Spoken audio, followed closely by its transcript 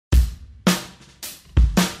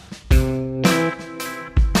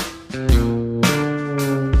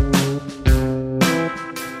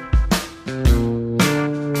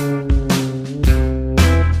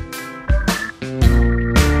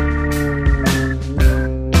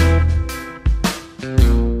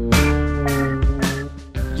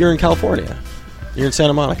you're in California. You're in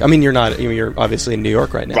Santa Monica. I mean, you're not. You're obviously in New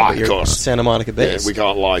York right now. Right, but you're of course. Santa Monica base. Yeah, we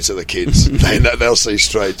can't lie to the kids. They'll see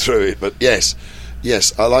straight through it. But yes,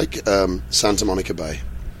 I like Santa Monica Bay.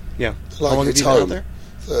 Yeah. I like How long have it's you been out home. there?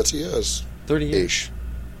 30 years. 30 years. Ish.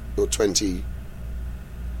 Or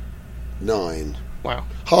 29. Wow.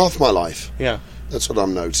 Half my life. Yeah. That's what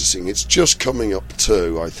I'm noticing. It's just coming up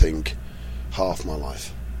to, I think, half my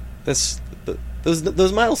life. Those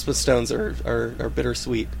milestones are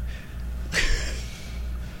bittersweet.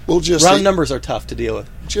 Well, just round numbers are tough to deal with.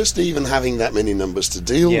 Just even having that many numbers to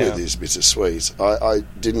deal with is bittersweet. I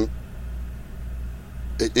didn't.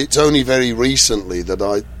 It's only very recently that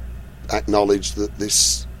I acknowledged that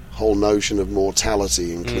this whole notion of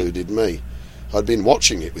mortality included me. I'd been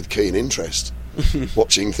watching it with keen interest,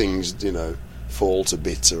 watching things, fall to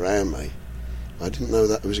bits around me. I didn't know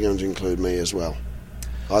that was going to include me as well.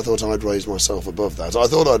 I thought I'd raised myself above that. I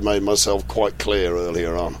thought I'd made myself quite clear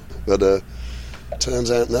earlier on, but turns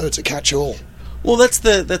out no, it's a catch-all. Well, that's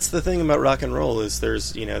the thing about rock and roll is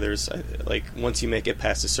there's like once you make it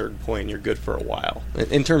past a certain point, you're good for a while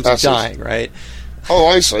in terms of dying, right? Oh,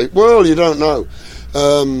 I see. Well, you don't know.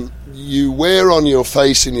 You wear on your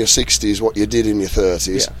face in your 60s what you did in your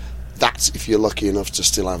 30s. Yeah. That's if you're lucky enough to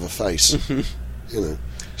still have a face.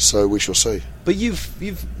 So we shall see. But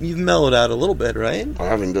you've mellowed out a little bit, right? I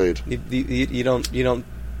have indeed. You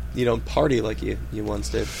don't party like you once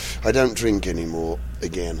did. I don't drink anymore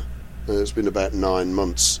again. It's been about 9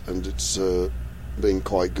 months, and it's been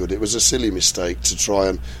quite good. It was a silly mistake to try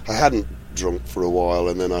and... I hadn't drunk for a while,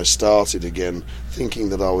 and then I started again thinking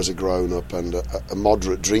that I was a grown-up and a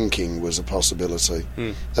moderate drinking was a possibility.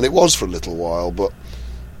 And it was for a little while, but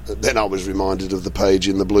then I was reminded of the page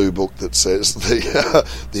in the Blue Book that says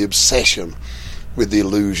the obsession with the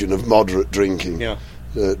illusion of moderate drinking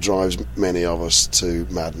drives many of us to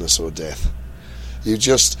madness or death. You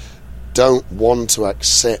just don't want to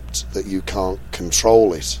accept that you can't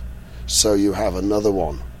control it, so you have another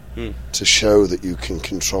one to show that you can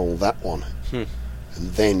control that one. And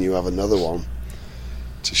then you have another one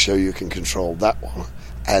to show you can control that one.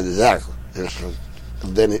 And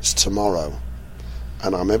then it's tomorrow.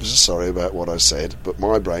 And I'm ever so sorry about what I said, but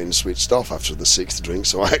my brain switched off after the 6th drink,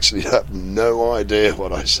 so I actually have no idea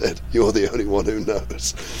what I said. You're the only one who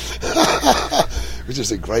knows. Which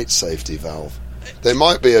is a great safety valve. There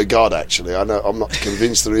might be a God, actually. I know I'm not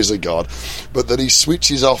convinced there is a God, but that he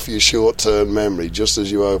switches off your short-term memory just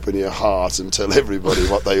as you open your heart and tell everybody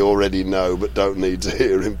what they already know but don't need to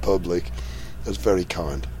hear in public. That's very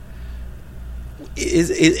kind.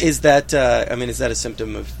 Is that is that a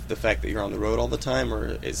symptom of the fact that you're on the road all the time,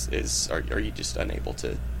 or are you just unable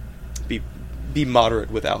to be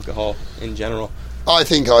moderate with alcohol in general? I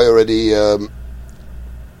think I already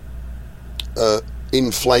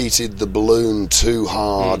inflated the balloon too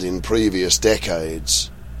hard in previous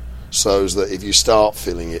decades, so that if you start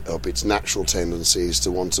filling it up, its natural tendency is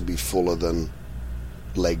to want to be fuller than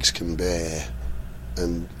legs can bear,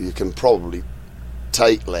 and you can probably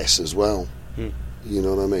take less as well. You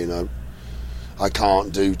know what I mean? I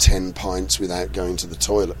can't do 10 pints without going to the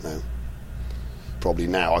toilet now. Probably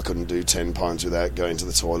now I couldn't do 10 pints without going to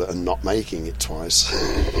the toilet and not making it twice.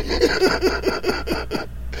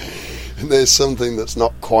 And there's something that's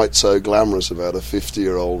not quite so glamorous about a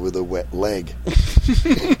 50-year-old with a wet leg.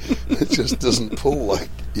 It just doesn't pull like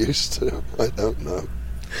it used to. I don't know.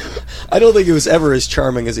 I don't think it was ever as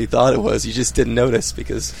charming as he thought it was. You just didn't notice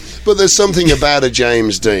because... But there's something about a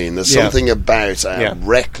James Dean. There's something about a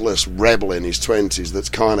reckless rebel in his 20s that's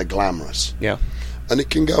kind of glamorous. Yeah. And it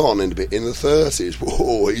can go on in a bit in the 30s.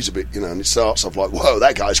 Whoa, he's a bit, and it starts off like, whoa,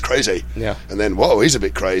 that guy's crazy. Yeah. And then, whoa, he's a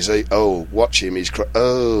bit crazy. Oh, watch him, he's crazy.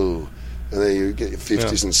 Oh. And then you get your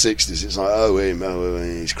 50s and 60s. It's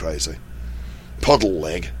like, he's crazy. Puddle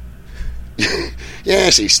leg.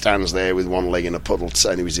 Yes, he stands there with one leg in a puddle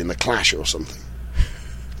saying he was in the Clash or something.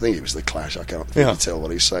 I think it was the Clash. I can't really tell what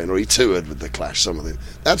he's saying. Or he toured with the Clash, something.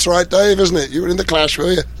 That's right, Dave, isn't it? You were in the Clash,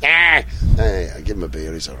 were you? Yeah. Hey, give him a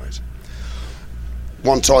beer. He's all right.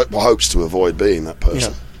 One type hopes to avoid being that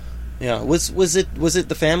person. Yeah. Was it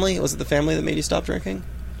the family? Was it the family that made you stop drinking?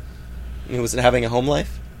 I mean, was it having a home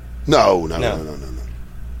life? No. No,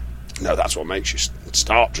 that's what makes you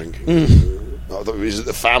start drinking. Is it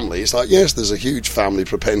the family? It's like, yes, there's a huge family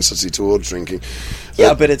propensity towards drinking.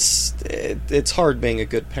 Yeah, but it's hard being a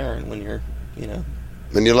good parent when you're,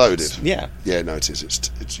 when you're loaded. Yeah. Yeah, no, it is.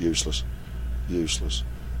 It's useless.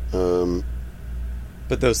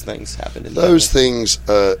 But those things happen. Those things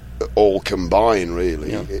all combine,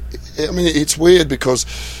 really. Yeah. It's weird because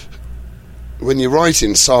when you're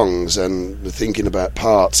writing songs and thinking about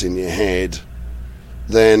parts in your head,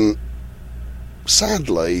 then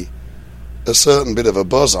sadly, a certain bit of a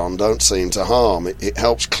buzz on don't seem to harm. It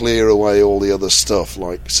helps clear away all the other stuff,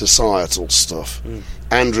 like societal stuff.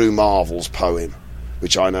 Andrew Marvell's poem,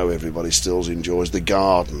 which I know everybody still enjoys, The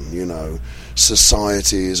Garden, you know,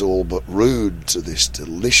 society is all but rude to this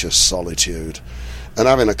delicious solitude. And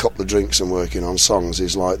having a couple of drinks and working on songs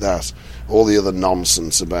is like that. All the other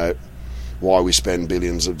nonsense about why we spend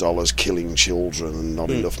billions of dollars killing children and not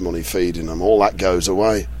enough money feeding them, all that goes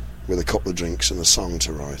away with a couple of drinks and a song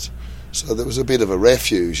to write. So there was a bit of a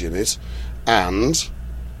refuge in it, and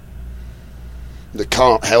I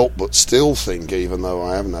can't help but still think, even though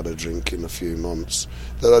I haven't had a drink in a few months,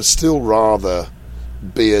 that I'd still rather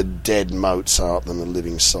be a dead Mozart than a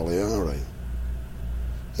living Salieri.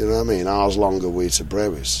 You know what I mean? Ars longa vita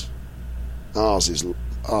brevis.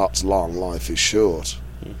 Art's long, life is short.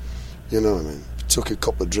 You know what I mean? If it took a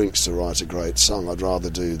couple of drinks to write a great song, I'd rather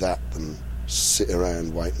do that than sit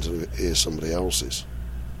around waiting to hear somebody else's.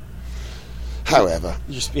 However,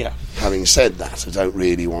 having said that, I don't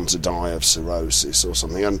really want to die of cirrhosis or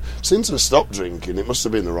something. And since I stopped drinking, it must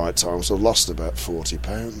have been the right time, so I've lost about 40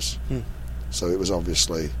 pounds. So it was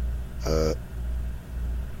obviously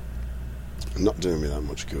not doing me that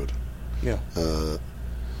much good. Yeah. In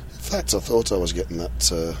fact, I thought I was getting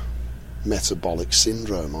that metabolic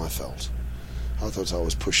syndrome I felt. I thought I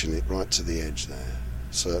was pushing it right to the edge there.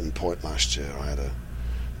 At a certain point last year, I had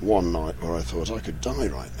one night where I thought I could die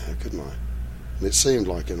right now, couldn't I? And it seemed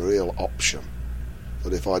like a real option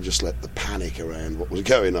that if I just let the panic around what was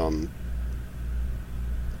going on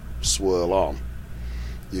swirl on,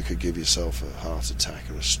 you could give yourself a heart attack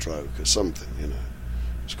or a stroke or something, you know.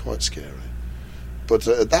 It was quite scary. But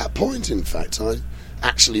at that point, in fact, I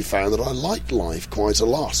actually found that I liked life quite a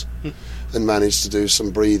lot and managed to do some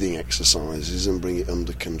breathing exercises and bring it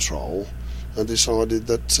under control, and decided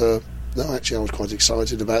that, no, actually I was quite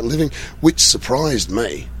excited about living, which surprised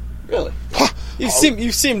me. Really? You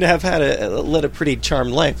seem to have had led a pretty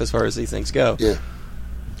charmed life as far as these things go. Yeah,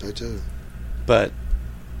 I do. But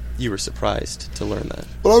you were surprised to learn that.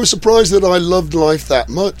 Well, I was surprised that I loved life that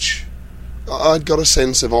much. I'd got a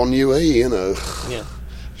sense of ennui, you know. Yeah.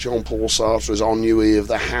 Jean-Paul Sartre's ennui of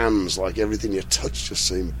the hands, like everything you touch just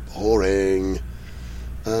seemed boring.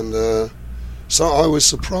 And so I was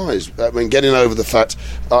surprised. I mean, getting over the fact,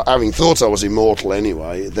 having thought I was immortal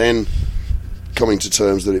anyway, then coming to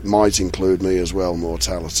terms that it might include me as well,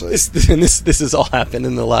 mortality. This has all happened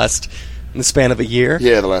in the span of a year?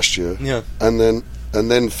 Yeah, the last year. Yeah. And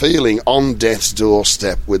then feeling on death's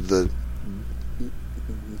doorstep with the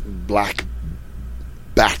black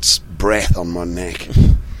bat's breath on my neck,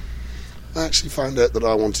 I actually found out that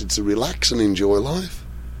I wanted to relax and enjoy life.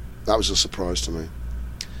 That was a surprise to me.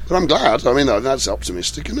 But I'm glad. I mean, that's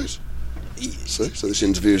optimistic, isn't it? See, so this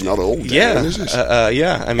interview's not all down, is it?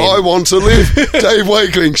 Yeah. I mean, I want to live. Dave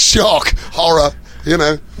Wakeling, shock, horror. You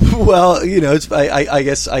know. Well, you know, I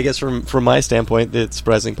guess from my standpoint, the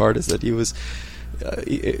surprising part is that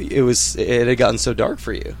it had gotten so dark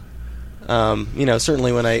for you. You know,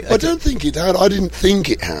 certainly when I don't think it had. I didn't think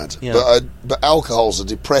it had. Yeah. But alcohol's a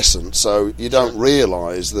depressant, so you don't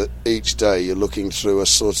realise that each day you're looking through a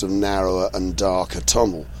sort of narrower and darker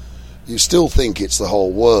tunnel. You still think it's the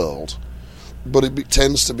whole world, but it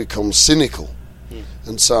tends to become cynical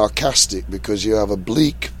and sarcastic because you have a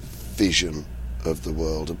bleak vision of the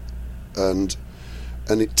world, and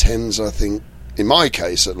it tends, I think, in my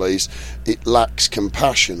case at least, it lacks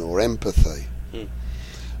compassion or empathy.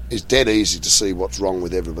 It's dead easy to see what's wrong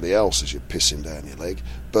with everybody else as you're pissing down your leg,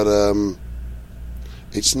 but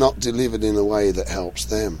it's not delivered in a way that helps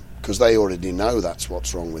them, because they already know that's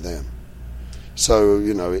what's wrong with them. So,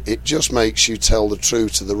 you know, it just makes you tell the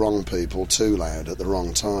truth to the wrong people too loud at the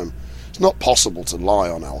wrong time. It's not possible to lie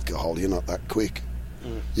on alcohol. You're not that quick.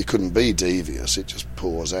 You couldn't be devious. It just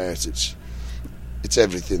pours out. It's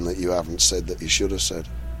everything that you haven't said that you should have said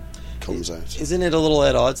comes out. Isn't it a little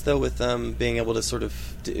at odds, though, with being able to sort of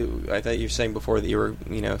I thought you were saying before that you were,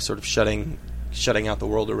 you know, sort of shutting out the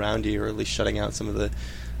world around you, or at least shutting out some of the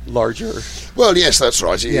larger... Well, yes, that's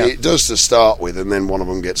right. It does to start with, and then one of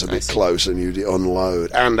them gets a bit close and you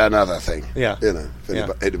unload. And another thing. Yeah. You know,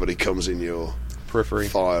 if anybody comes in your periphery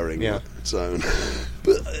firing zone.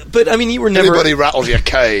 But I mean, you were never... Anybody rattles your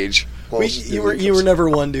cage... You were never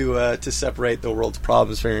one to separate the world's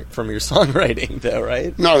problems from your songwriting, though,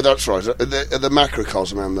 right? No, that's right. The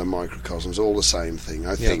macrocosm and the microcosm is all the same thing,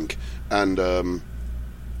 I think. And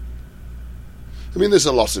I mean, there's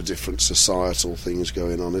a lot of different societal things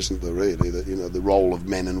going on, isn't there? Really, that, you know, the role of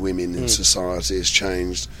men and women in society has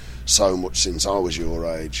changed so much since I was your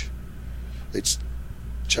age. It's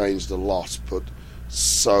changed a lot, but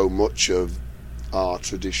so much of our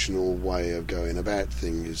traditional way of going about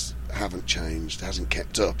things haven't changed, hasn't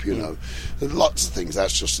kept up, you know. There's lots of things,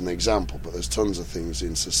 that's just an example, but there's tons of things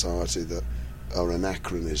in society that are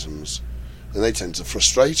anachronisms, and they tend to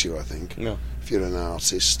frustrate you, I think. Yeah. If you're an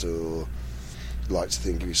artist or like to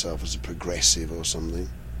think of yourself as a progressive or something.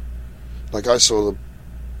 Like I saw the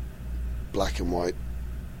black and white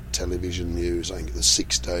television news, I think the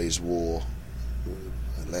 6 Days War,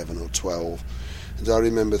 11 or 12, and I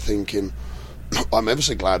remember thinking, I'm ever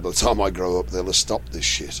so glad by the time I grow up they'll have stopped this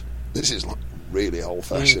shit. This is like really old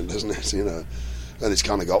fashioned, isn't it? You know, and it's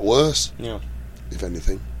kind of got worse, if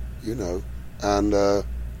anything, you know, and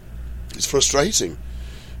it's frustrating.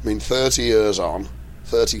 I mean,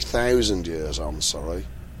 30,000 years on, sorry,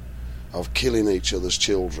 of killing each other's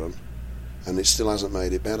children, and it still hasn't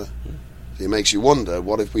made it better. It makes you wonder,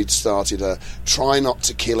 what if we'd started a try not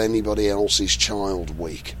to kill anybody else's child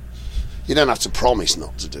week? You don't have to promise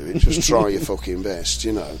not to do it, just try your fucking best,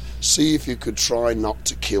 you know. See if you could try not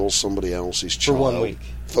to kill somebody else's child. For 1 week.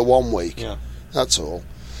 For 1 week. Yeah. That's all.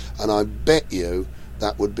 And I bet you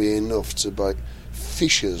that would be enough to make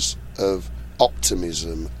fissures of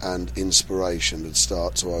optimism and inspiration would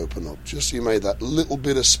start to open up. Just you made that little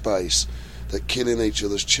bit of space that killing each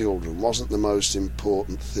other's children wasn't the most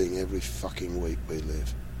important thing every fucking week we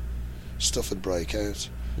live. Stuff would break out.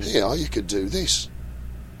 Here, you could do this.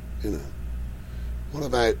 You know. What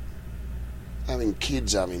about having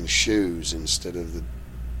kids having shoes instead of the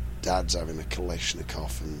dads having a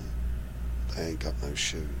Kalashnikov and they ain't got no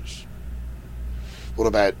shoes? What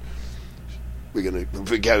about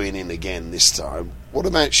we're going in again this time? What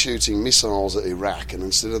about shooting missiles at Iraq and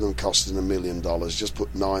instead of them costing $1 million, just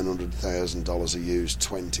put $900,000 a used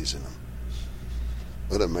 20s in them?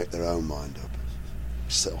 Let them make their own mind up.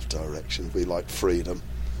 Self-direction. We like freedom.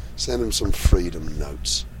 Send them some freedom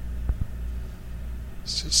notes. It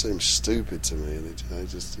just seems stupid to me, and it's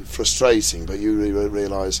just frustrating. But you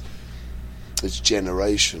realise it's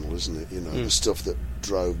generational, isn't it? You know, the stuff that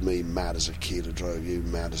drove me mad as a kid, or drove you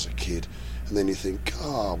mad as a kid, and then you think,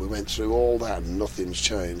 we went through all that and nothing's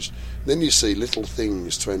changed. Then you see little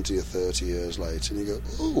things 20 or 30 years later, and you go,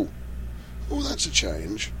 oh, that's a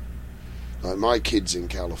change. Like my kids in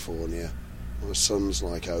California, my son's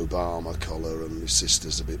like Obama colour, and his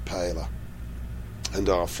sister's a bit paler, and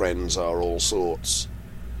our friends are all sorts,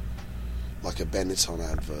 like a Benetton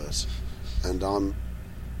advert, and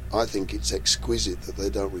I think it's exquisite that they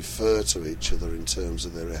don't refer to each other in terms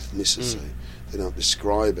of their ethnicity. They don't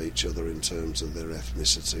describe each other in terms of their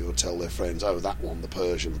ethnicity, or tell their friends, oh, that one, the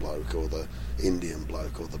Persian bloke, or the Indian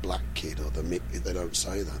bloke, or the black kid, or the Mick. They don't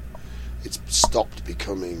say that. It's stopped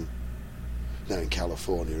becoming. Now in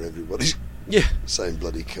California, everybody's same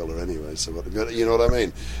bloody colour anyway. So you know what I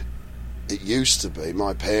mean? It used to be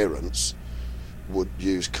my parents would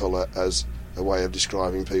use colour as a way of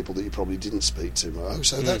describing people that you probably didn't speak to. Oh,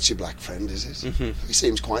 so that's your black friend, is it? He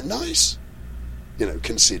seems quite nice, you know,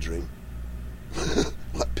 considering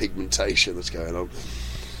like pigmentation that's going on.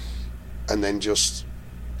 And then just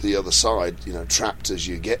the other side, you know, trapped as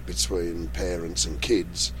you get between parents and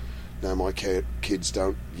kids. Now my kids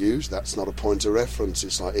don't use, that's not a point of reference.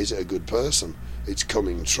 It's like, is it a good person? It's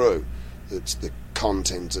coming true. It's the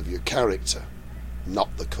content of your character,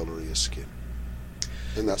 not the colour of your skin.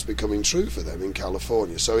 And that's becoming true for them in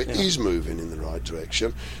California. So it is moving in the right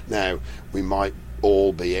direction. Now, we might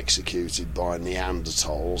all be executed by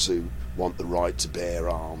Neanderthals who want the right to bear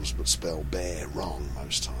arms but spell bear wrong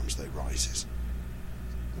most times they write it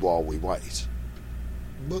while we wait.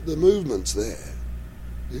 But the movement's there.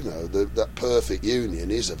 You know, that perfect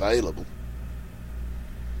union is available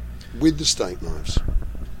with the steak knives.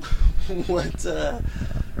 I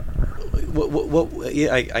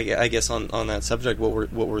guess on that subject,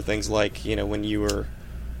 what were things like, you know, when you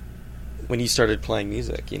started playing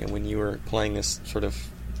music, you know, when you were playing this sort of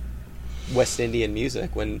West Indian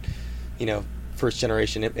music, when, you know, first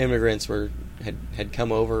generation immigrants had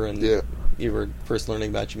come over and you were first learning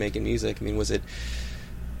about Jamaican music. I mean, was it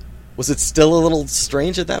still a little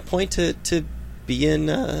strange at that point to be in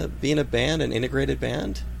a band, an integrated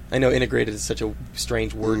band? I know integrated is such a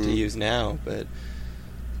strange word to use now, but...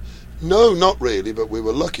 No, not really, but we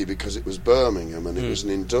were lucky because it was Birmingham and it was an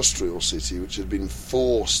industrial city which had been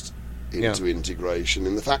forced into integration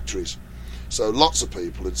in the factories. So lots of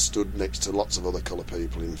people had stood next to lots of other colour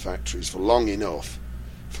people in factories for long enough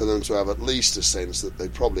for them to have at least a sense that they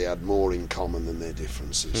probably had more in common than their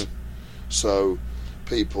differences. So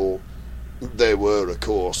people, there were of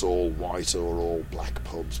course all white or all black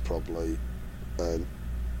pubs probably,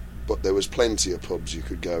 but there was plenty of pubs you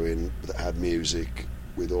could go in that had music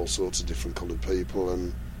with all sorts of different coloured people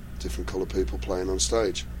and different coloured people playing on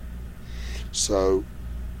stage. So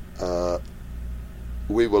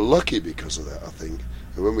we were lucky because of that, I think.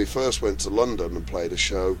 And when we first went to London and played a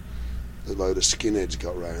show, a load of skinheads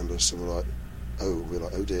got round us and we're like,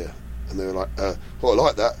 oh dear. And they were like, I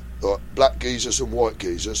like that. Like, black geezers and white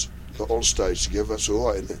geezers on stage together, that's all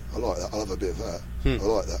right, isn't it? I like that, I'll have a bit of that. I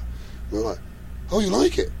like that. And we're like, oh, you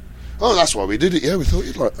like it? Oh, that's why we did it, yeah, we thought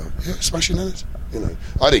you'd like that. Yeah, smashing in it. You know,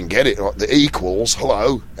 I didn't get it, like the Equals,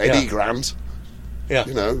 hello, Eddie Grant. Yeah.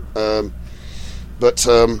 You know, but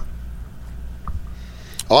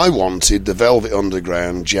I wanted the Velvet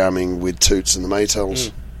Underground jamming with Toots and the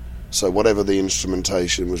Maytals. So whatever the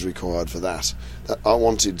instrumentation was required for that I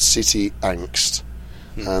wanted city angst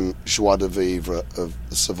and joie de vivre of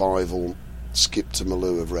the survival Skip to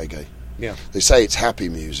Malou of reggae. Yeah. They say it's happy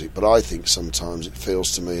music, but I think sometimes it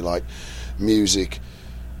feels to me like music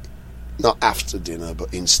not after dinner,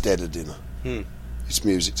 but instead of dinner. It's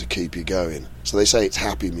music to keep you going. So they say it's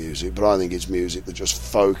happy music, but I think it's music that just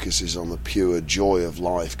focuses on the pure joy of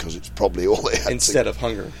life, because it's probably all they had Instead of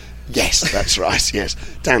hunger. Yes, that's right, yes.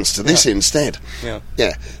 Dance to this instead. Yeah.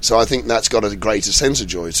 So I think that's got a greater sense of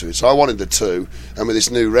joy to it. So I wanted the two, and with this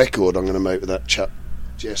new record I'm going to make with that chap,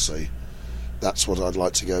 Jesse, that's what I'd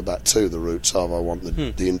like to go back to, the roots of. I want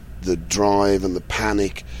the drive and the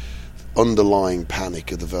panic, underlying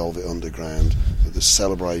panic of the Velvet Underground, the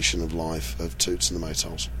celebration of life of Toots and the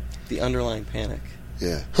Maytals. The underlying panic.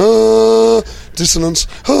 Yeah. Dissonance.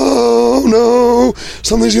 Oh no,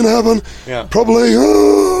 something's going to happen. Yeah. Probably.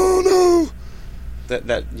 Oh no.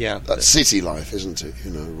 That's city life, isn't it?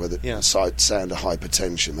 You know, where the sound of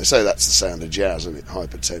hypertension. They say that's the sound of jazz, isn't it?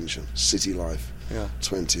 Hypertension. City life. Yeah.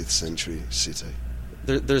 20th century city.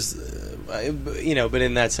 There's, but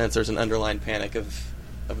in that sense, there's an underlying panic of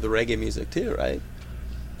the reggae music too, right?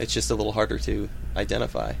 It's just a little harder to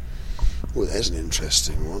identify. Well, there's an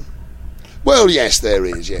interesting one. Well, yes, there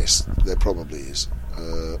is. Yes, there probably is.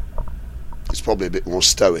 It's probably a bit more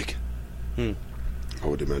stoic. I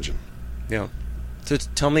would imagine. Yeah. So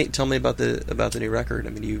tell me about the new record. I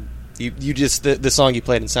mean, you just the song you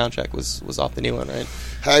played in Soundcheck was off the new one, right?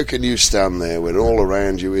 How can you stand there when all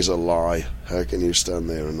around you is a lie? How can you stand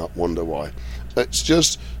there and not wonder why? It's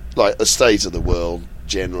just like a state of the world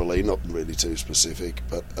generally, not really too specific,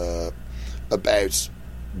 but about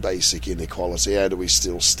basic inequality. How do we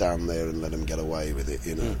still stand there and let them get away with it,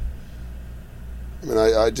 you know? I mean,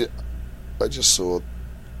 I just saw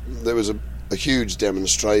there was a huge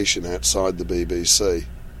demonstration outside the BBC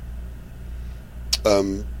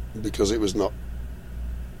because it was not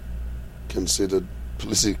considered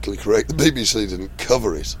politically correct. The BBC didn't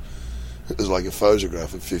cover it. It was like a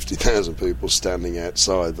photograph of 50,000 people standing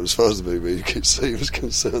outside, but as far as the BBC was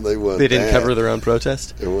concerned, they weren't there. They didn't cover their own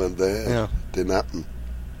protest? They weren't there. Yeah. Didn't happen.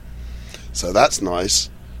 So that's nice.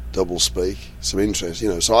 Double speak. Some interest, you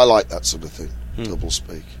know. So I like that sort of thing. Double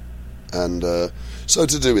speak. And so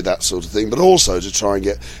to do with that sort of thing, but also to try and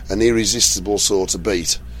get an irresistible sort of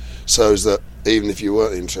beat, so as that even if you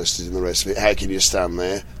weren't interested in the rest of it, how can you stand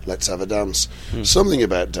there? Let's have a dance. Something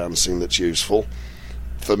about dancing that's useful,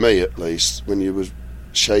 for me at least. When you were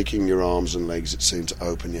shaking your arms and legs, it seemed to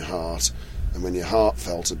open your heart, and when your heart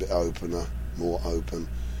felt a bit opener, more open,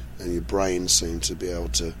 and your brain seemed to be able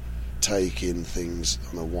to take in things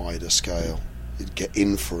on a wider scale. You'd get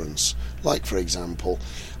inference. Like, for example,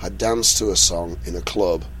 I'd dance to a song in a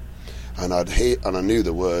club, and I knew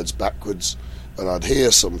the words backwards, and I'd hear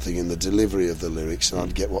something in the delivery of the lyrics, and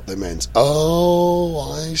I'd get what they meant.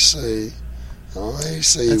 Oh, I see.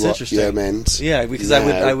 That's what you meant. Yeah, because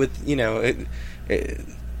I would, you know, it,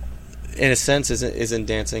 in a sense, isn't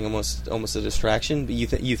dancing almost a distraction? But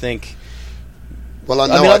you think. Well, I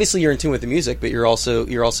mean, obviously you're in tune with the music, but you're also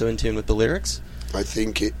in tune with the lyrics. I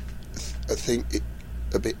think it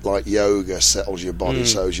a bit like yoga settles your body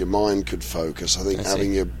so as your mind could focus. I think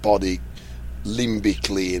having your body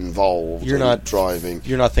limbically involved, you're not driving.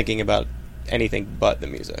 You're not thinking about anything but the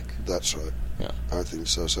music. That's right. Yeah, I think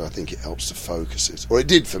so. So I think it helps to focus it. Or it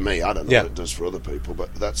did for me. I don't know what it does for other people,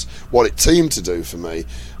 but that's what it seemed to do for me.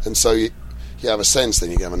 And so you have a sense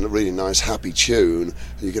then you can have a really nice happy tune,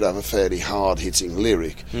 and you could have a fairly hard-hitting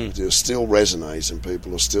lyric, but it'll still resonate and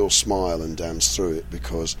people will still smile and dance through it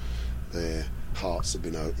because their hearts have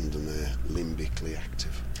been opened and they're limbically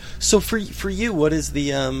active. So for you, what is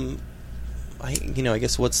the I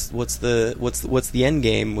guess what's the end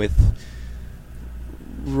game with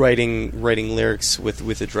writing lyrics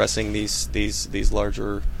with addressing these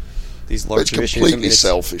larger issues? It's completely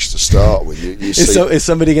selfish to start with. Is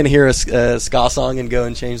somebody going to hear a ska song and go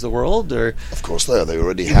and change the world? Or of course they are. They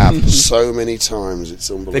already have so many times.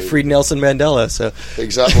 It's unbelievable. They freed Nelson Mandela. So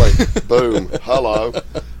exactly. Boom. Hello.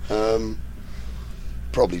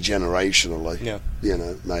 probably generationally. Yeah. You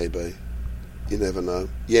know, maybe. You never know.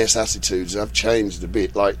 Yes, attitudes have changed a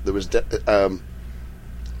bit. Like there was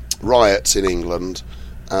riots in England,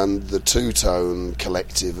 and the Two-Tone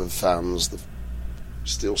collective of fans that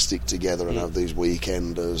still stick together and have these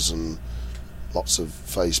weekenders and lots of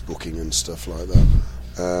Facebooking and stuff like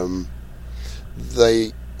that.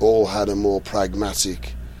 They all had a more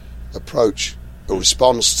pragmatic approach, a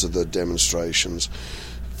response to the demonstrations,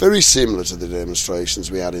 very similar to the demonstrations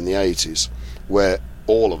we had in the 80s, where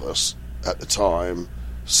all of us at the time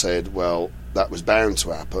said, well, that was bound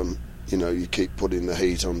to happen. You know, you keep putting the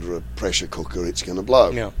heat under a pressure cooker, it's going to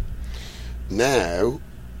blow. Yeah. Now,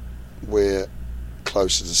 we're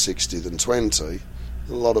closer to 60 than 20.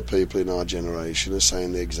 A lot of people in our generation are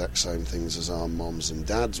saying the exact same things as our mums and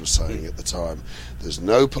dads were saying at the time. There's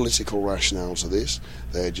no political rationale to this.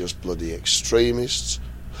 They're just bloody extremists,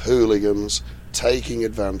 hooligans, taking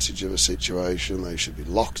advantage of a situation. They should be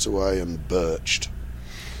locked away and birched.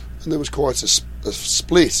 And there was quite a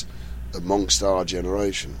split amongst our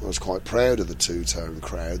generation. I was quite proud of the Two-Tone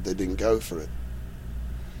crowd. They didn't go for it.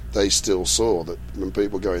 They still saw that when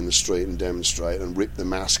people go in the street and demonstrate and rip the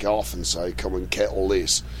mask off and say, come and kettle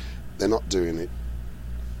this, they're not doing it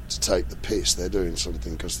to take the piss. They're doing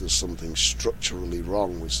something because there's something structurally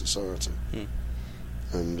wrong with society.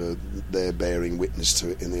 And they're bearing witness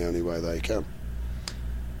to it in the only way they can.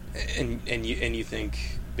 And you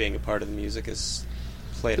think being a part of the music has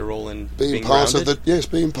played a role in being part of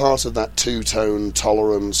being part of that Two-Tone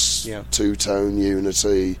tolerance, Two-Tone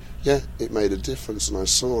unity. Yeah, it made a difference, and I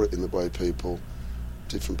saw it in the way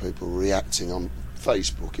different people reacting on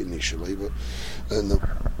Facebook initially, but in the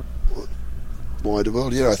wider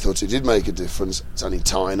world, I thought it did make a difference. It's only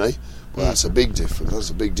tiny, but that's a big difference.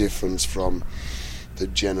 That's a big difference from the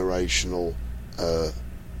generational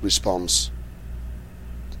response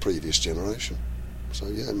the previous generation. So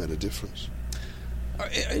yeah, it made a difference.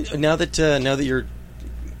 Now that you're,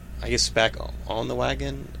 I guess, back on the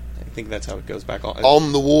wagon, I think that's how it goes back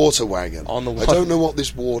on the water wagon. On the I don't know what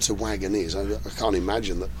this water wagon is. I can't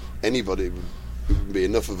imagine that anybody would be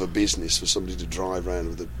enough of a business for somebody to drive around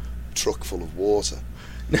with a truck full of water.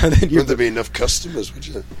 Now then, wouldn't there be enough customers? Would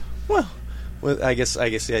you? Well, I guess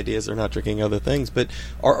the idea is they're not drinking other things. But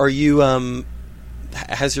are you?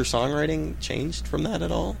 Has your songwriting changed from that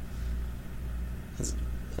at all?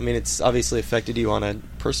 I mean, it's obviously affected you on a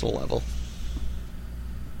personal level.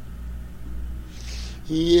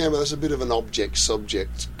 Yeah, but that's a bit of an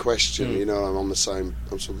object-subject question. You know, I'm on the same...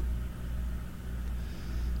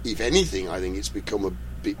 if anything, I think it's become a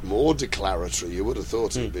bit more declaratory. You would have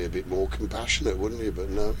thought it would be a bit more compassionate, wouldn't you? But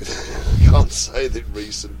no, I can't say that in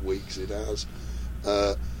recent weeks it has.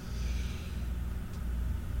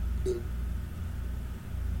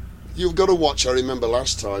 You've got to watch. I remember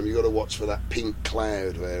last time you've got to watch for that pink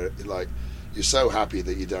cloud where, like, you're so happy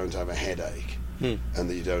that you don't have a headache and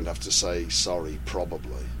that you don't have to say sorry,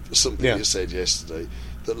 probably for something you said yesterday.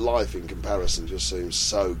 That life, in comparison, just seems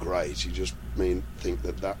so great. You just think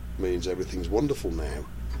that means everything's wonderful now.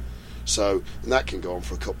 So, and that can go on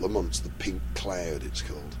for a couple of months. The pink cloud, it's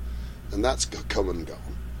called, and that's come and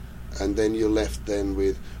gone. And then you're left then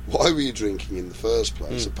with, why were you drinking in the first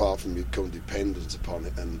place, apart from you become dependent upon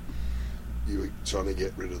it and you were trying to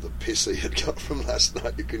get rid of the piss you had got from last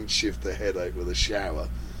night. You couldn't shift the headache with a shower,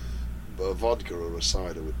 but a vodka or a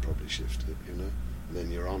cider would probably shift it, you know, and then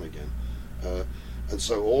you're on again. And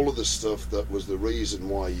so all of the stuff that was the reason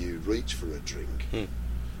why you reach for a drink,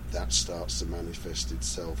 that starts to manifest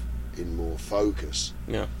itself in more focus.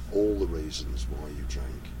 Yeah. All the reasons why you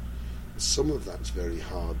drank. Some of that's very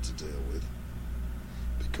hard to deal with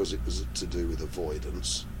because it was to do with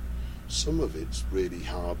avoidance. Some of it's really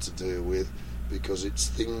hard to deal with because it's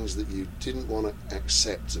things that you didn't want to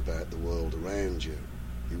accept about the world around you.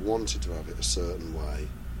 You wanted to have it a certain way.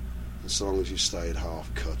 As long as you stayed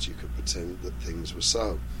half cut, you could pretend that things were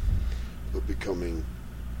so. But becoming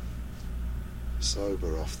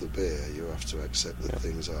sober off the beer, you have to accept that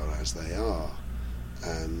things are as they are.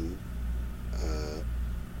 And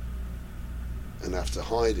after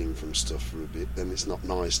hiding from stuff for a bit, then it's not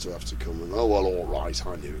nice to have to come and, oh, well, all right,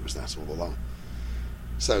 I knew it was that all along.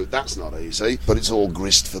 So that's not easy, but it's all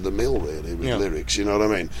grist for the mill, really, with lyrics, you know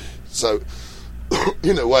what I mean? So,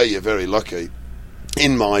 in a way, you're very lucky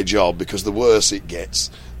in my job, because the worse it gets,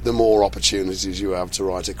 the more opportunities you have to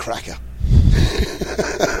write a cracker.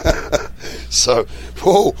 So,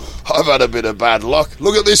 I've had a bit of bad luck.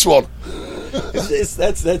 Look at this one.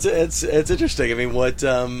 It's interesting. I mean, what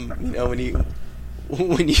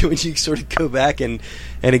when you sort of go back and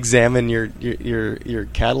examine your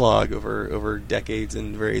catalog over decades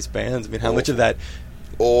and various bands. I mean, how much of that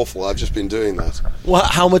awful. I've just been doing that. Well,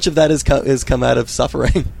 how much of that is come out of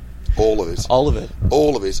suffering? All of it. All of it.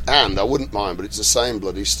 All of it. And I wouldn't mind, but it's the same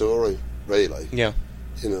bloody story, really. Yeah.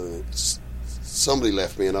 You know, somebody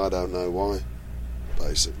left me and I don't know why,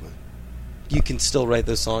 basically. You can still write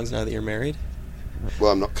those songs now that you're married?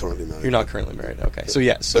 Well, I'm not currently married. You're not currently married, okay. So,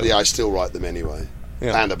 yeah. So, but yeah, I still write them anyway.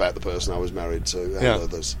 Yeah. And about the person I was married to and Yeah.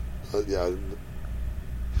 others.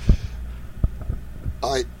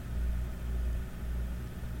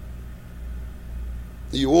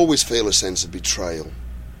 You always feel a sense of betrayal,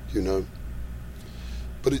 you know.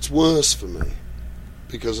 But it's worse for me,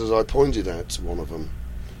 because as I pointed out to one of them,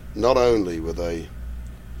 not only were they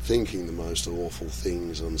thinking the most awful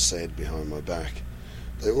things unsaid behind my back,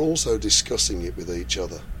 they were also discussing it with each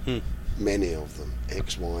other. Many of them,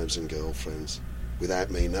 ex-wives and girlfriends,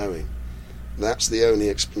 without me knowing. That's the only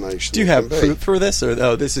explanation. do you have proof for this, or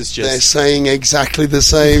this is just... They're saying exactly the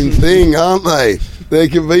same thing, aren't they? There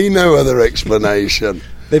can be no other explanation.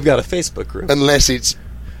 They've got a Facebook group. Unless it's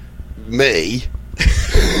me.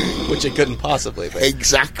 Which it couldn't possibly be.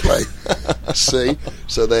 Exactly. See?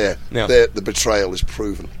 So there. Yeah. The betrayal is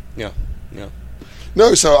proven. Yeah, yeah.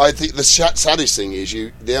 No, so I think the saddest thing is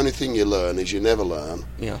the only thing you learn is you never learn.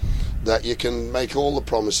 Yeah. That you can make all the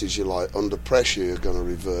promises you like. Under pressure, you're going to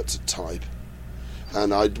revert to type.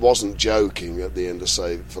 And I wasn't joking at the end of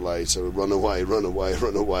Save It for Later. Run away, run away,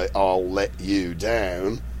 run away. I'll let you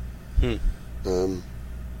down. So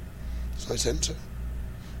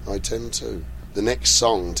I tend to. The next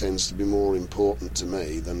song tends to be more important to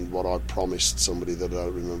me than what I promised somebody that I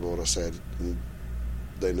don't remember what I said. And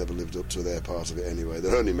they never lived up to their part of it anyway.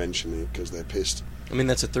 They're only mentioning it because they're pissed. I mean,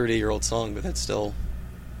 that's a 30-year-old song, but that still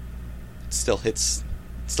hits...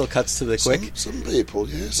 Still cuts to the quick. Some people,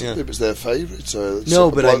 yeah. Some people, it's their favourite. No,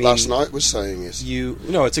 but I mean, last night was saying it.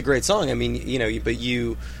 No, it's a great song. I mean, you know, but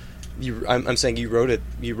I'm saying you wrote it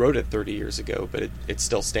 30 years ago, but it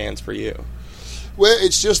still stands for you. Well,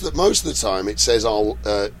 it's just that most of the time it says, "I'll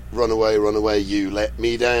run away, you let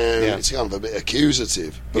me down." Yeah. It's kind of a bit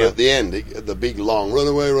accusative, but Yeah. at the end, the big long "run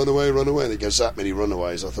away, and it goes that many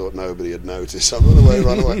runaways. I thought nobody had noticed. Run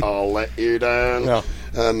away, I'll let you down. Yeah.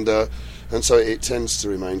 And so it tends to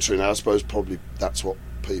remain true. Now, I suppose probably that's what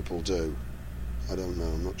people do. I don't know.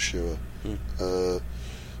 I'm not sure.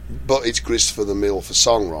 But it's grist for the mill for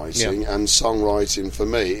songwriting, and songwriting for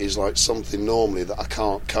me is like something normally that I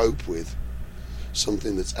can't cope with.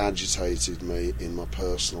 Something that's agitated me in my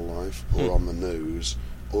personal life or on the news,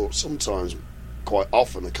 or sometimes, quite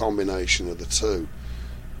often, a combination of the two.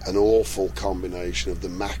 An awful combination of the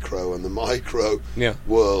macro and the micro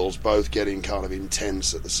worlds both getting kind of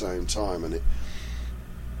intense at the same time, and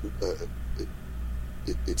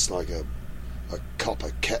it's like a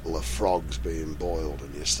copper kettle of frogs being boiled,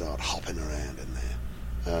 and you start hopping around in there,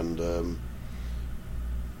 and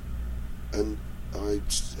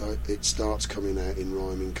it starts coming out in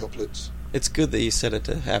rhyming couplets. It's good that you set it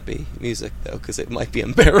to happy music, though, because it might be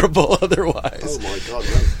unbearable otherwise. Oh my God!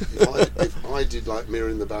 No. If I did like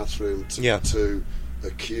Mirror in the Bathroom to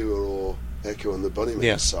a Cure or Echo and the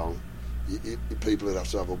Bunnymen song, people would have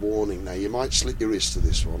to have a warning. Now, you might slit your wrist to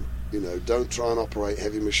this one. You know, don't try and operate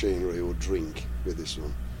heavy machinery or drink with this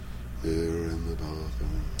one. Mirror in the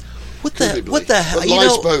bathroom. What the hell? But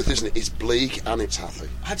life's both, isn't it? It's bleak and it's happy.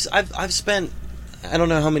 I've spent I don't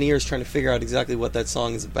know how many years trying to figure out exactly what that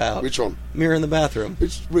song is about. Which one? Mirror in the Bathroom.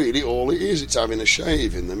 It's really all it is. It's having a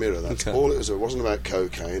shave in the mirror. That's all it was. It wasn't about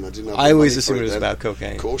cocaine. I always assumed it was about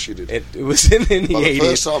cocaine. Of course you did. It was in the 80s. The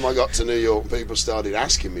first time I got to New York, people started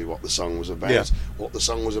asking me what the song was about. Yeah. What the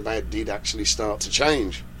song was about did actually start to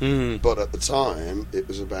change. But at the time, it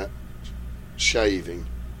was about shaving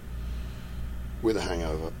with a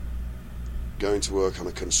hangover, going to work on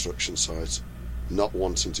a construction site, not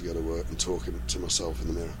wanting to go to work and talking to myself in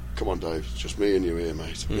the mirror. Come on, Dave, it's just me and you here,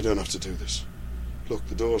 mate. We don't have to do this. Look,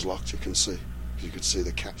 the door's locked, you can see. You could see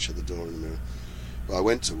the catch of the door in the mirror. But I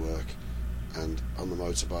went to work and on the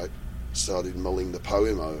motorbike started mulling the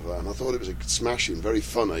poem over, and I thought it was smashing, very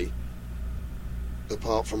funny.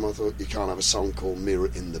 Apart from, I thought, you can't have a song called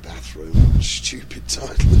Mirror in the Bathroom. Stupid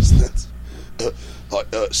title, isn't it?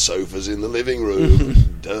 Sofas in the living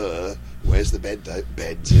room. Duh. Where's the bed?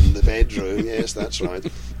 Bed's in the bedroom. Yes, that's right.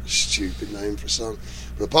 Stupid name for a song.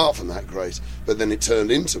 But apart from that, great. But then it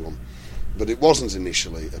turned into one. But it wasn't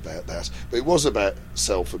initially about that. But it was about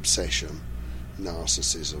self-obsession,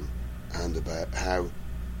 narcissism, and about how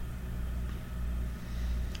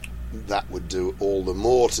that would do all the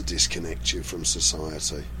more to disconnect you from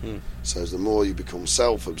society. So the more you become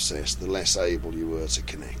self-obsessed, the less able you were to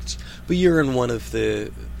connect. But you're in one of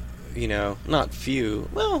the, not few,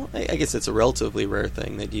 well, I guess it's a relatively rare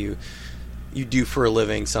thing that you you do for a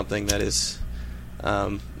living something that is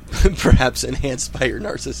perhaps enhanced by your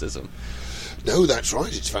narcissism. No, that's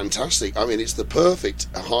right. It's fantastic. I mean, it's the perfect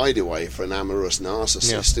hideaway for an amorous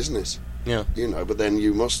narcissist, isn't it? Yeah. You know, but then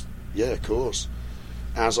you must, of course,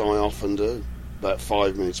 as I often do, about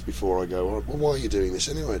 5 minutes before I go on, well, why are you doing this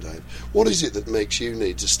anyway, Dave? What is it that makes you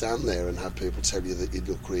need to stand there and have people tell you that you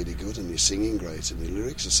look really good and you're singing great and your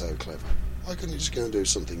lyrics are so clever? Why couldn't you just go and do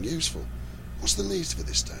something useful? What's the need for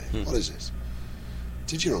this, Dave? What is it?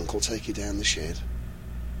 Did your uncle take you down the shed?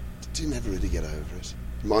 Did you never really get over it?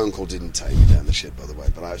 My uncle didn't take me down the shed, by the way,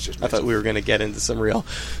 but I was just... I thought we were going to get into some real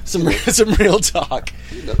talk.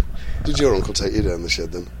 No. Did your uncle take you down the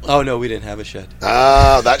shed then? Oh, no, we didn't have a shed.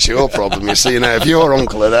 Ah, that's your problem. You see, now, if your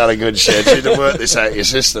uncle had a good shed, you'd have worked this out of your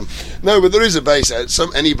system. No, but there is a base.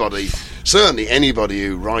 Certainly anybody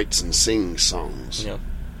who writes and sings songs,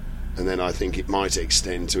 and then I think it might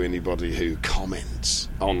extend to anybody who comments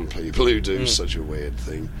on people who do such a weird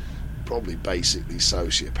thing. Probably basically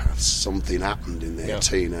sociopaths. Something happened in their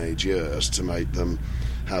teenage years to make them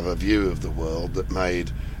have a view of the world that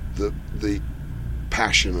made the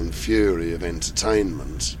passion and fury of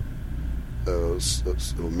entertainment or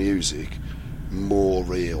music more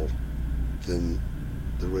real than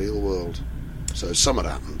the real world. So something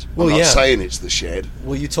happened. I'm not saying it's the shed.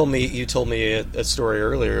 Well, you told me a story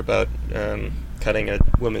earlier about cutting a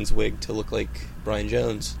woman's wig to look like Brian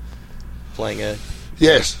Jones, playing a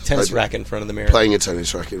tennis racket in front of the mirror. Playing a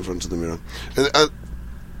tennis racket in front of the mirror. And I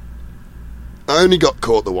only got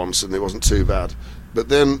caught the once, and it wasn't too bad. But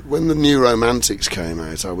then, when the New Romantics came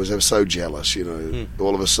out, I was ever so jealous. You know,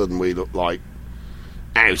 all of a sudden we looked like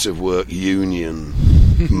out-of-work union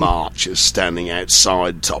marchers standing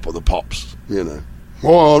outside Top of the Pops. You know,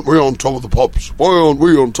 why aren't we on Top of the Pops? Why aren't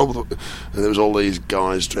we on Top of the? And there was all these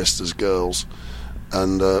guys dressed as girls,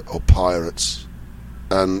 and or pirates.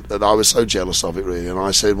 And I was so jealous of it, really. And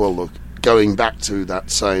I said, well, look, going back to that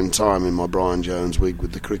same time in my Brian Jones wig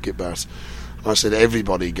with the cricket bat, I said,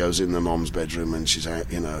 everybody goes in their mom's bedroom when she's out,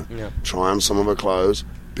 try on some of her clothes,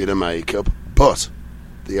 bit of makeup. But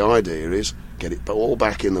the idea is get it all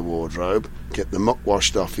back in the wardrobe, get the muck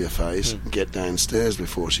washed off your face, and get downstairs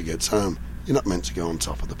before she gets home. You're not meant to go on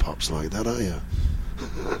Top of the Pops like that, are you?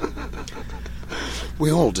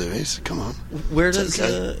 We all do it. Come on. Where does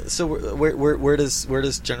where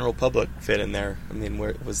does general public fit in there? I mean,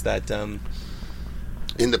 where was that?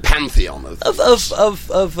 In the pantheon of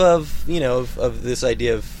this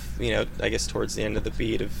idea of I guess towards the end of the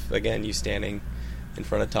beat of again you standing in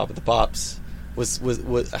front of Top of the Pops was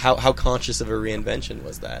how conscious of a reinvention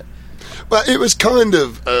was that? Well, it was kind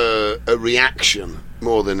of a reaction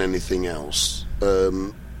more than anything else.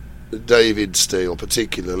 David Steele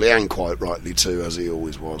particularly, and quite rightly too, as he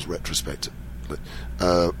always was retrospectively,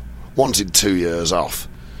 wanted 2 years off,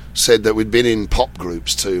 said that we'd been in pop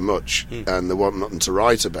groups too much and there wasn't nothing to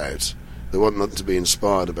write about, there wasn't nothing to be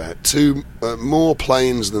inspired about. More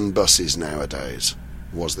planes than buses nowadays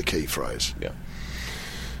was the key phrase. Yeah.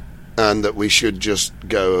 And that we should just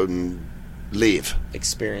go and live,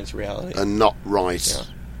 experience reality, and not write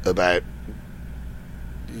about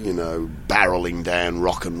barreling down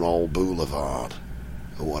Rock and Roll Boulevard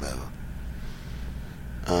or whatever.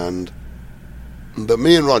 But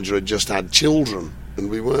me and Roger had just had children, and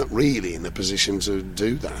we weren't really in a position to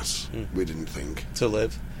do that. We didn't think to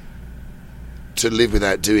live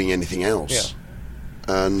without doing anything else.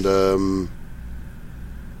 And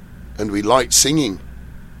we liked singing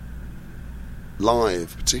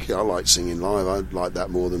live, particularly. I like singing live. I like that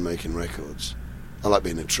more than making records. I like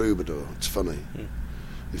being a troubadour. It's funny.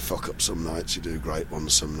 You fuck up some nights, you do great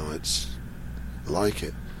ones some nights. I like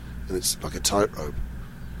it. And it's like a tightrope.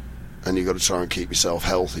 And you've got to try and keep yourself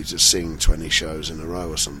healthy to sing 20 shows in a row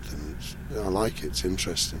or something. I like it. It's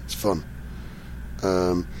interesting. It's fun.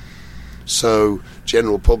 So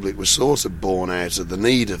general public was sort of born out of the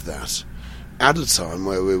need of that at a time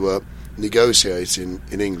where we were negotiating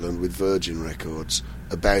in England with Virgin Records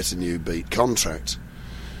about a new Beat contract.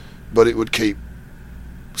 But it would keep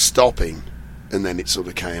stopping. And then it sort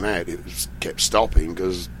of came out. It kept stopping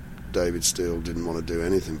because David Steele didn't want to do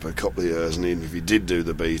anything for a couple of years, and even if he did do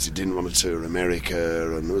the Beat, he didn't want to tour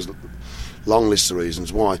America, and there was a long list of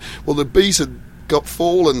reasons why. Well, the Beat had got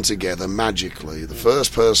fallen together magically. The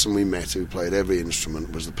first person we met who played every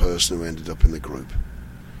instrument was the person who ended up in the group.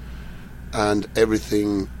 And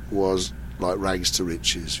everything was like rags to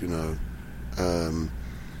riches,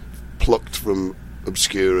 plucked from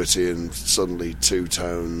obscurity and suddenly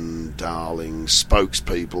two-tone darling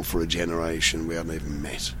spokespeople for a generation we hadn't even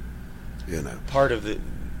met. Part of the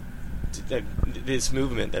this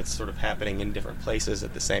movement that's sort of happening in different places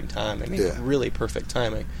at the same time. I mean, Yeah. really perfect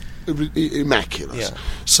timing. Immaculate. Yeah.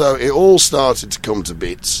 So it all started to come to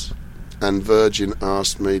bits, and Virgin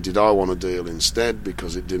asked me, did I want a deal instead,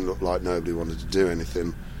 because it didn't look like nobody wanted to do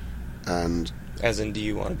anything. And As in, do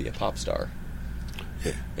you want to be a pop star?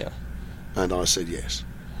 yeah, Yeah. and I said yes.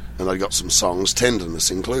 And I got some songs,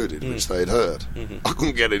 Tenderness included, which they'd heard. I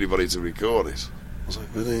couldn't get anybody to record it. I was like,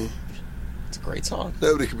 really? It's a great song.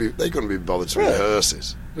 They couldn't be bothered to Really? rehearse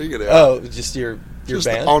it. We could Oh, just your just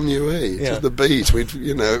band? the ennui, Yeah. just the beat.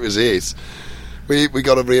 It was it. We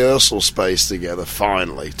got a rehearsal space together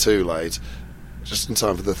finally, too late, just in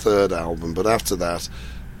time for the third album. But after that,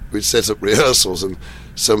 we'd set up rehearsals, and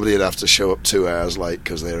somebody would have to show up 2 hours late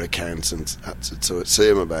because their accountant had to see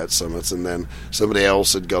him about something, and then somebody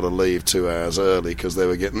else had got to leave 2 hours early because they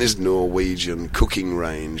were getting this Norwegian cooking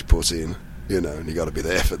range put in, and you got to be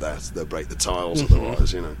there for that. They'll break the tiles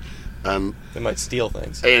otherwise, And They might steal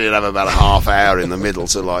things. he'd have about a half hour in the middle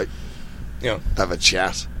to Yeah. have a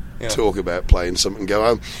chat, Yeah. talk about playing something, go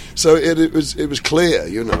home. So it was clear,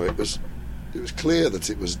 it was clear that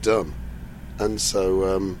it was done. And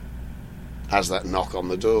so, as that knock on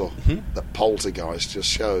the door, that poltergeist just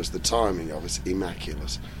shows the timing of it,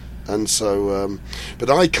 immaculate. And so, but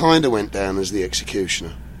I kind of went down as the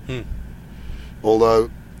executioner. Although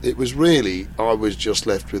it was really, I was just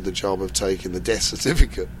left with the job of taking the death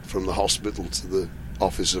certificate from the hospital to the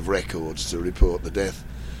Office of Records to report the death.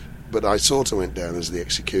 But I sort of went down as the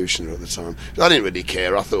executioner at the time. I didn't really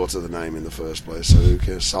care. I thought of the name in the first place, so who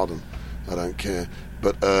cares? Sodom. I don't care.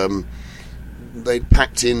 But they'd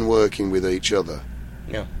packed in working with each other,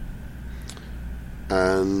 Yeah.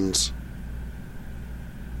 and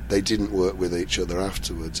they didn't work with each other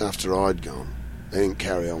afterwards. After I'd gone, they didn't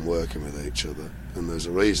carry on working with each other, and there's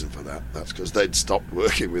a reason for that. That's because they'd stopped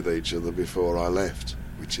working with each other before I left,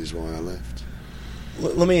 which is why I left.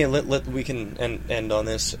 We can end on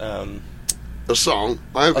this. A song?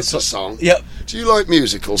 I hope it's a song. Yep. Do you like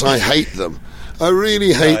musicals? I hate them. I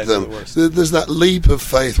really hate they're them. the worst. There's that leap of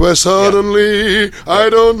faith where suddenly I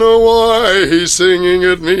don't know why he's singing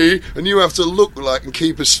at me, and you have to look like and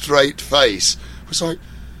keep a straight face. It's like,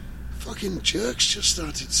 fucking jerks just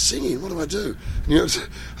started singing. What do I do? And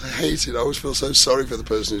I hate it. I always feel so sorry for the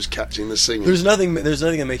person who's catching the singing. There's nothing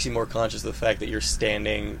that makes you more conscious of the fact that you're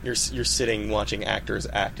sitting watching actors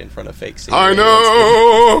act in front of fake scenes. I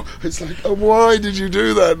know. It's like, oh, why did you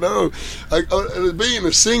do that? No, being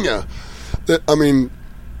a singer,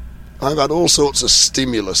 I've had all sorts of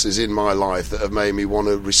stimuluses in my life that have made me want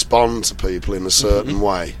to respond to people in a certain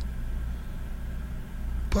way.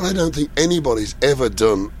 But I don't think anybody's ever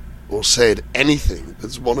done or said anything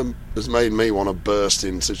that's made me want to burst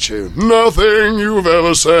into tune. Nothing you've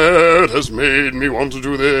ever said has made me want to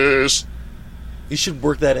do this. You should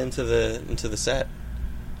work that into the set.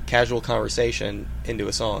 Casual conversation into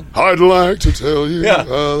a song. I'd like to tell you Yeah.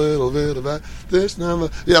 a little bit about this number.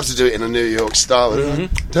 You have to do it in a New York style.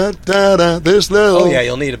 Da, da, da, this little... Oh yeah,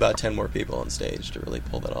 you'll need about 10 more people on stage to really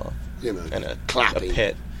pull that off. And a clapping. a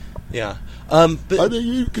pit. Yeah. But I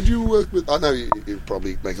know could you work with... I know you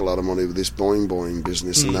probably make a lot of money with this boing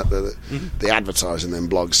business and that. The advertising then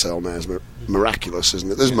blogs sell now is miraculous,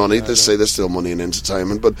 isn't it? There's money. There's still money in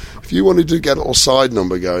entertainment. But if you wanted to get a little side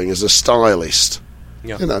number going as a stylist...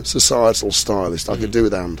 yeah. Societal stylist. I could do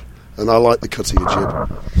with and I like the cut of your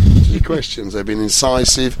jib. 3 questions. They've been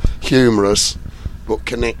incisive, humorous, but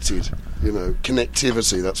connected.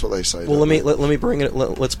 Connectivity. That's what they say. Well, let me bring it.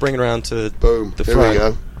 Let's bring it around to Boom. the Here front we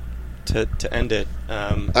go. to end it.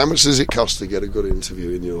 How much does it cost to get a good interview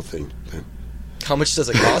in your thing? Ben? How much does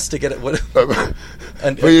it cost to get it? What?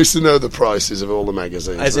 We used to know the prices of all the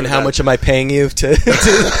magazines. As in, how much am I paying you to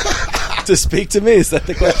to speak to me? Is that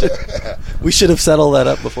the question? We should have settled that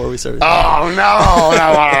up before we started. Oh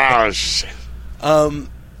no! Shit.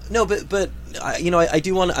 No, but I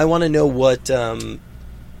do want. I want to know what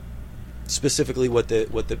specifically what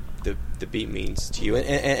the beat means to you,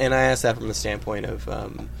 and I ask that from the standpoint of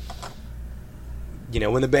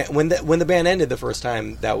when the band ended the first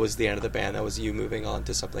time, that was the end of the band. That was you moving on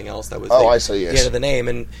to something else. That was I see. Yes. the end of the name,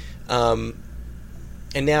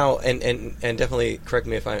 and now and definitely correct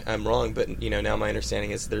me if I'm wrong, but now my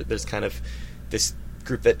understanding is there's kind of this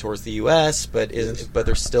group that tours the U.S., but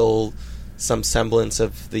there's still some semblance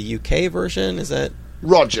of the UK version. Is that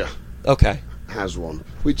Roger? Okay. Has one,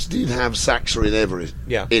 which did have Saxa in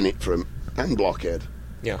it and Blockhead.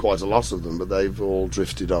 Yeah. Quite a lot of them, but they've all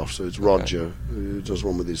drifted off. So it's Roger who does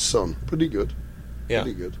one with his son. Pretty good. Yeah.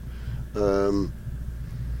 Pretty good. And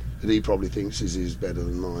he probably thinks his is better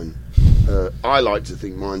than mine. I like to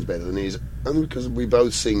think mine's better than his, only because we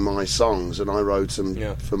both sing my songs, and I wrote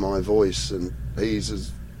them for my voice, and he's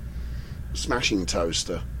a smashing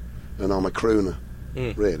toaster, and I'm a crooner.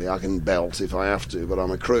 Really, I can belt if I have to, but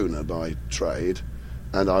I'm a crooner by trade,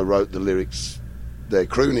 and I wrote the lyrics. They're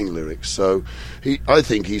crooning lyrics, so I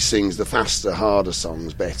think he sings the faster, harder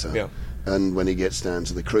songs better. Yeah. And when he gets down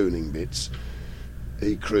to the crooning bits,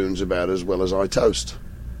 he croons about as well as I toast.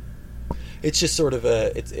 It's just sort of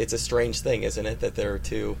it's a strange thing, isn't it, that there are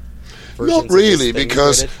two versions? Not really, of this thing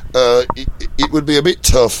because it would be a bit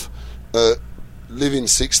tough living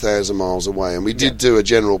 6,000 miles away, and we did do a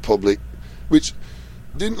general public, which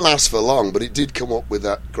didn't last for long, but it did come up with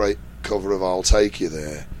that great cover of I'll Take You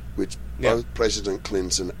There, which both President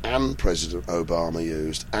Clinton and President Obama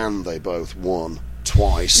used, and they both won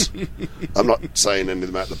twice. I'm not saying anything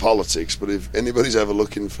about the politics, but if anybody's ever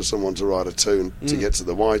looking for someone to write a tune to get to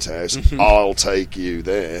the White House, I'll Take You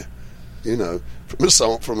There, you know, from a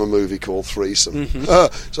song from a movie called Threesome.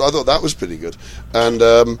 So I thought that was pretty good.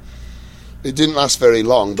 And it didn't last very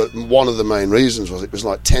long, but one of the main reasons was it was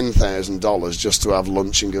like $10,000 just to have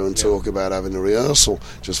lunch and go and talk about having a rehearsal,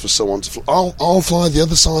 just for someone to I'll fly the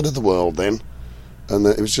other side of the world then. And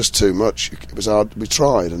it was just too much. It was hard. We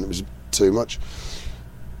tried, and it was too much.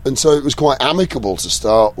 And so it was quite amicable to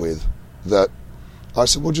start with, that I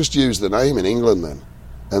said, well, just use the name in England then.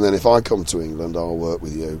 And then if I come to England, I'll work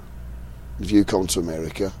with you. If you come to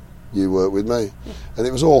America, you work with me. And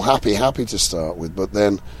it was all happy to start with, but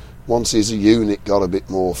then once his unit got a bit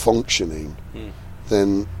more functioning,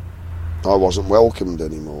 then I wasn't welcomed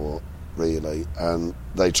anymore, really. And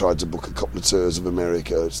they tried to book a couple of tours of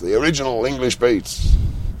America. It's the original English Beats,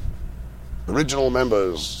 original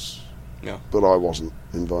members. Yeah. But I wasn't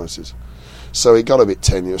invited. So it got a bit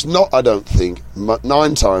tenuous. Not, I don't think,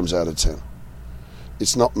 9 times out of 10.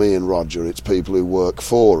 It's not me and Roger, it's people who work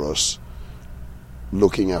for us,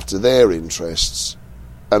 looking after their interests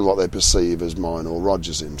and what they perceive as mine or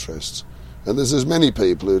Roger's interests. And there's as many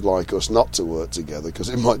people who'd like us not to work together because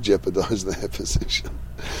it might jeopardise their position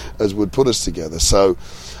as would put us together. So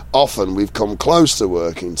often we've come close to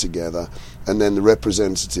working together, and then the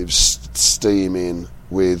representatives steam in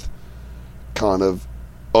with kind of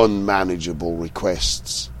unmanageable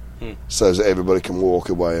requests, so that everybody can walk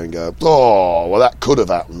away and go, oh, well, that could have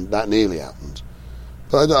happened, that nearly happened.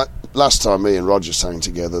 But last time me and Roger sang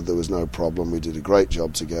together, there was no problem. We did a great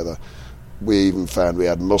job together. We even found we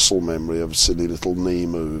had muscle memory of silly little knee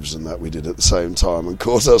moves and that we did at the same time, and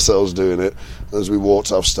caught ourselves doing it. As we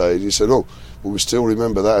walked off stage, he said, oh, well, we still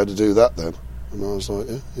remember that, how to do that then. And I was like,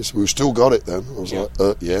 yeah. He said, we've still got it then. I was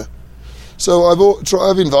like, yeah. So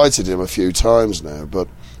I've invited him a few times now, but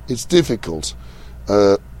it's difficult.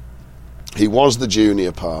 He was the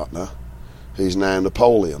junior partner. He's now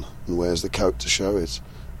Napoleon and wears the coat to show it.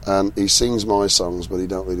 And he sings my songs, but he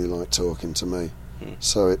don't really like talking to me.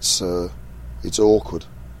 So it's awkward.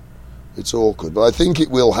 It's awkward. But I think it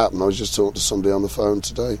will happen. I was just talking to somebody on the phone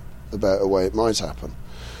today about a way it might happen.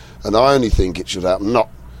 And I only think it should happen, not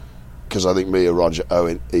because I think me and Roger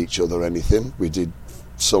owe each other anything. We did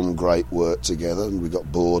some great work together, and we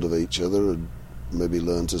got bored of each other and maybe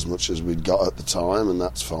learnt as much as we'd got at the time, and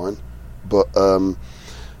that's fine. But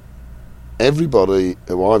everybody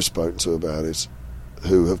who I've spoken to about it,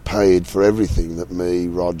 who have paid for everything that me,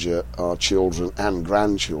 Roger, our children and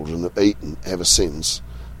grandchildren have eaten ever since,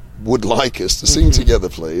 would like us to sing together,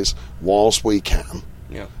 please, whilst we can,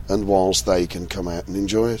 and whilst they can come out and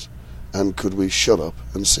enjoy it. And could we shut up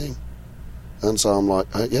and sing? And so I'm like,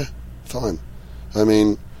 yeah, fine. I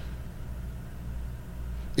mean,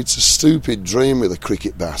 it's a stupid dream with a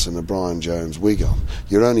cricket bat and a Brian Jones wig on.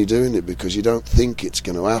 You're only doing it because you don't think it's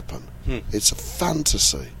going to happen. It's a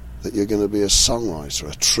fantasy that you're going to be a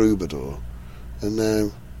songwriter, a troubadour. And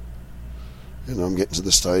now, I'm getting to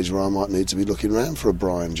the stage where I might need to be looking around for a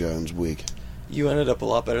Brian Jones wig. You ended up a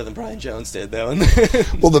lot better than Brian Jones did, though.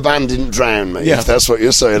 Well, the band didn't drown me, if that's what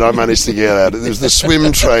you're saying. I managed to get out. There was the swim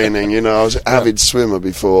training, I was an avid swimmer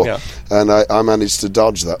before, and I managed to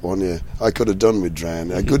dodge that one, I could have done with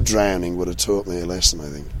drowning. A good drowning would have taught me a lesson, I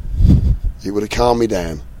think. It would have calmed me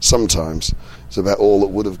down. Sometimes. It's about all that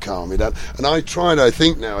would have calmed me down. And I tried, I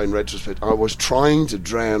think now, in retrospect, I was trying to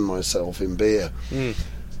drown myself in beer.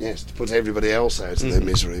 Yes, to put everybody else out of their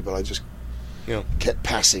misery, but I just kept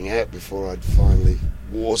passing out before I'd finally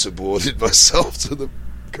waterboarded myself to the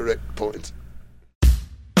correct point.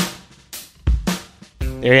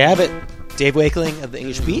 There you have it. Dave Wakeling of the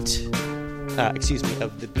English Beat.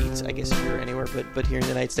 Of the Beats, I guess if you're anywhere but here in the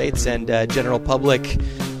United States, and general public.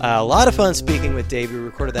 A lot of fun speaking with Dave. We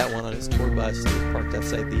recorded that one on his tour bus. He was parked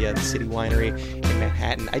outside the City Winery in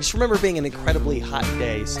Manhattan. I just remember being an incredibly hot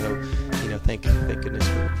day, so thank goodness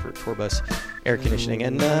for tour bus air conditioning,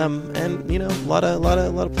 and a lot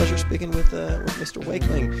of pleasure speaking with Mr.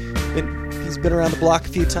 Wakeling. He's been around the block a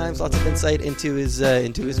few times, lots of insight into his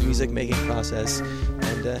music making process,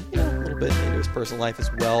 and a little bit into his personal life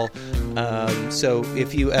as well. So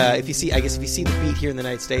if you see the beat here in the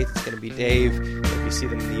United States, it's going to be Dave. If you see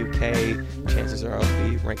them in the UK, chances are it'll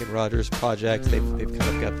be Rankin Rogers Project. They've kind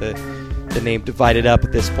of got the name divided up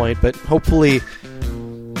at this point, but hopefully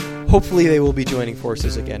they will be joining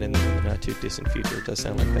forces again in the not too distant future. It does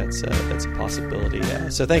sound like that's a possibility.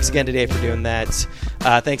 So thanks again today for doing that.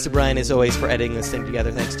 Thanks to Brian, as always, for editing this thing together.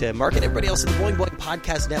 Thanks to Mark and everybody else at the Boing Boing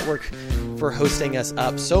Podcast Network for hosting us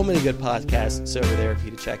up. So many good podcasts over there for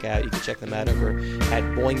you to check out. You can check them out over at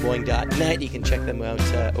boingboing.net. You can check them out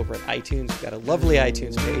over at iTunes. We've got a lovely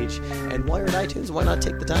iTunes page. And while you're at iTunes, why not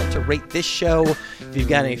take the time to rate this show? If you've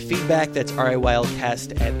got any feedback, that's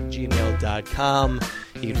riwildcast@gmail.com.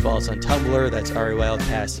 You can follow us on Tumblr. That's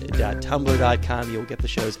riwildcast.tumblr.com. You'll get the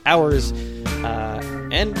show's hours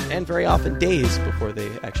and very often days before they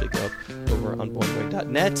actually go up over on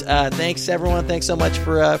boingboing.net. Thanks, everyone. Thanks so much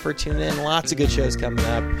for tuning in. Lots of good shows coming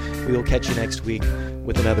up. We will catch you next week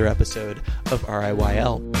with another episode of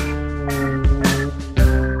RIYL.